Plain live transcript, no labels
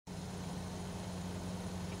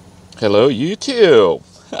Hello, YouTube.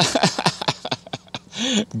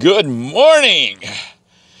 Good morning.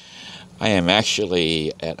 I am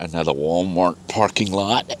actually at another Walmart parking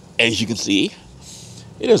lot. As you can see,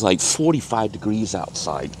 it is like 45 degrees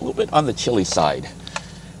outside, a little bit on the chilly side.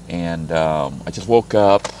 And I just woke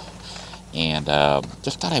up and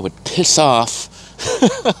just thought I would piss off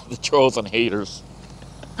the trolls and haters.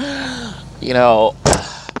 You know,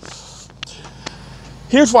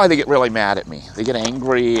 here's why they get really mad at me. They get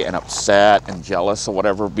angry and upset and jealous or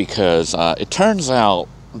whatever because it turns out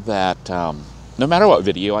that no matter what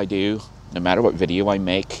video I do, no matter what video I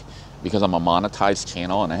make, because I'm a monetized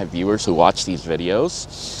channel and I have viewers who watch these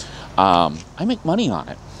videos, I make money on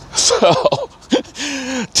it. So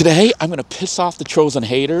today I'm going to piss off the trolls and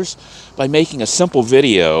haters by making a simple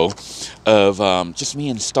video of just me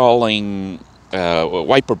installing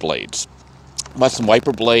wiper blades. I bought some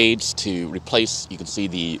wiper blades to replace, you can see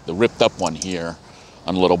the ripped up one here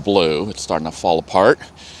on little blue. It's starting to fall apart,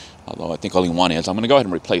 although I think only one is. I'm going to go ahead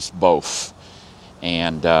and replace both.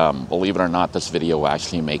 And believe it or not, this video will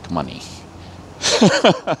actually make money.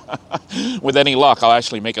 With any luck, I'll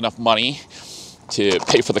actually make enough money to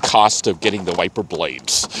pay for the cost of getting the wiper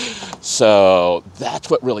blades. So that's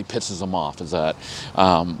what really pisses them off, is that,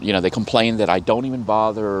 you know, they complain that I don't even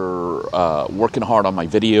bother working hard on my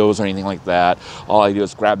videos or anything like that. All I do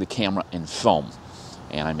is grab the camera and film,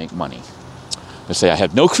 and I make money. They say I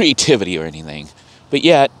have no creativity or anything, but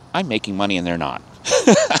yet I'm making money and they're not.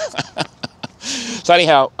 So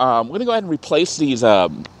anyhow, we're going to go ahead and replace these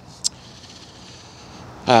wiper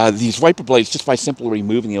blades just by simply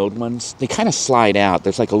removing the old ones. They kind of slide out.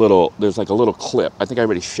 There's like a little clip. I think I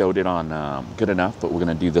already showed it on Good Enough, but we're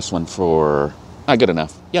going to do this one for Good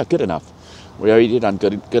Enough. Yeah, Good Enough. We already did on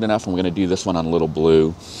Good Enough, and we're going to do this one on Little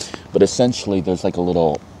Blue. But essentially, there's like a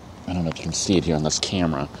little, I don't know if you can see it here on this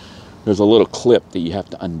camera. There's a little clip that you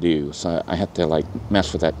have to undo. So I have to like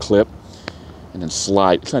mess with that clip and then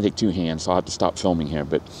slide. It's going to take two hands, so I'll have to stop filming here.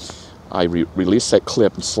 But I release that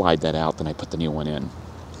clip and slide that out, then I put the new one in.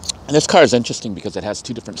 And this car is interesting because it has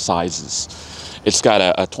two different sizes. It's got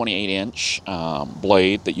a 28-inch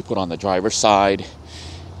blade that you put on the driver's side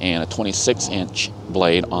and a 26-inch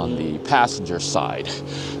blade on the passenger side.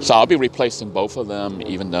 So I'll be replacing both of them,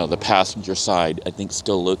 even though the passenger side, I think,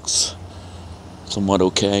 still looks somewhat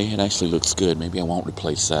okay. It actually looks good. Maybe I won't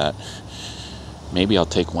replace that. Maybe I'll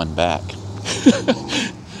take one back.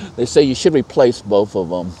 They say you should replace both of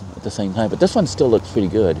them at the same time, but this one still looks pretty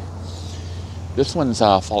good. This one's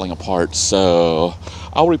falling apart, so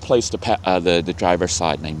I'll replace the driver's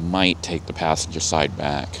side, and I might take the passenger side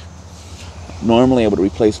back. Normally I would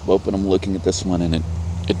replace both, but I'm looking at this one, and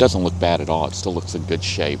it doesn't look bad at all. It still looks in good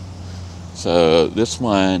shape. So this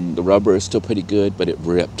one, the rubber is still pretty good, but it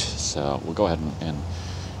ripped. So we'll go ahead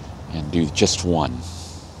and do just one.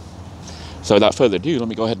 So without further ado, let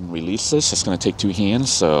me go ahead and release this. It's going to take two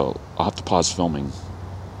hands, so I'll have to pause filming.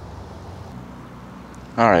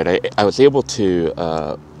 All right, I was able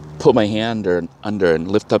to put my hand under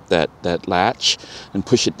and lift up that latch and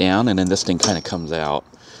push it down, and then this thing kind of comes out.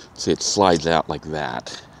 See, it slides out like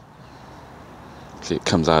that. See, it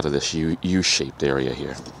comes out of this U-shaped area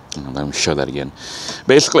here. Let me show that again.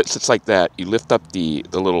 Basically, it sits like that. You lift up the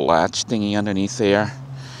little latch thingy underneath there,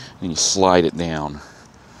 and you slide it down.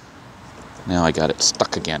 Now I got it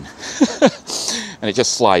stuck again. And it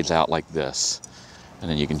just slides out like this. And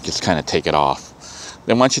then you can just kind of take it off.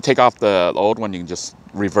 Then once you take off the old one, you can just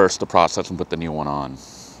reverse the process and put the new one on.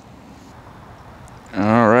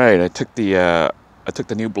 All right, I took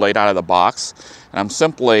the new blade out of the box, and I'm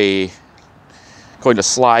simply going to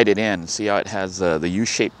slide it in. See how it has the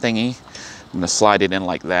U-shaped thingy? I'm going to slide it in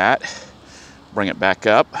like that, bring it back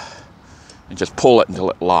up, and just pull it until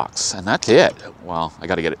it locks, and that's it. Well, I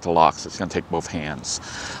got to get it to lock, so it's going to take both hands.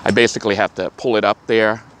 I basically have to pull it up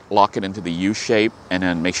there, lock it into the U shape, and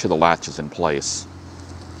then make sure the latch is in place.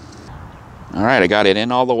 All right, I got it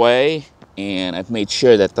in all the way, and I've made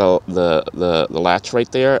sure that the latch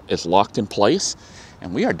right there is locked in place,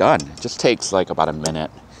 and we are done. It just takes like about a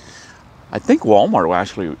minute. I think Walmart will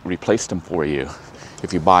actually replace them for you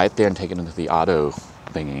if you buy it there and take it into the auto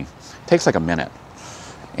thingy. It takes like a minute.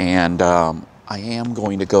 And I am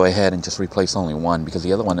going to go ahead and just replace only one because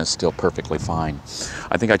the other one is still perfectly fine.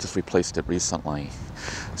 I think I just replaced it recently.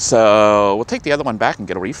 So we'll take the other one back and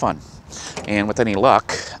get a refund. And with any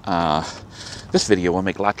luck, this video will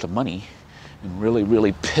make lots of money and really,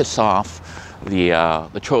 really piss off the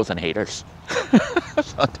trolls and haters.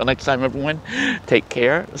 So until next time, everyone, take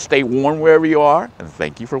care, stay warm wherever you are, and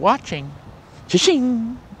thank you for watching.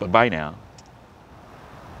 Cha-ching! Bye-bye now.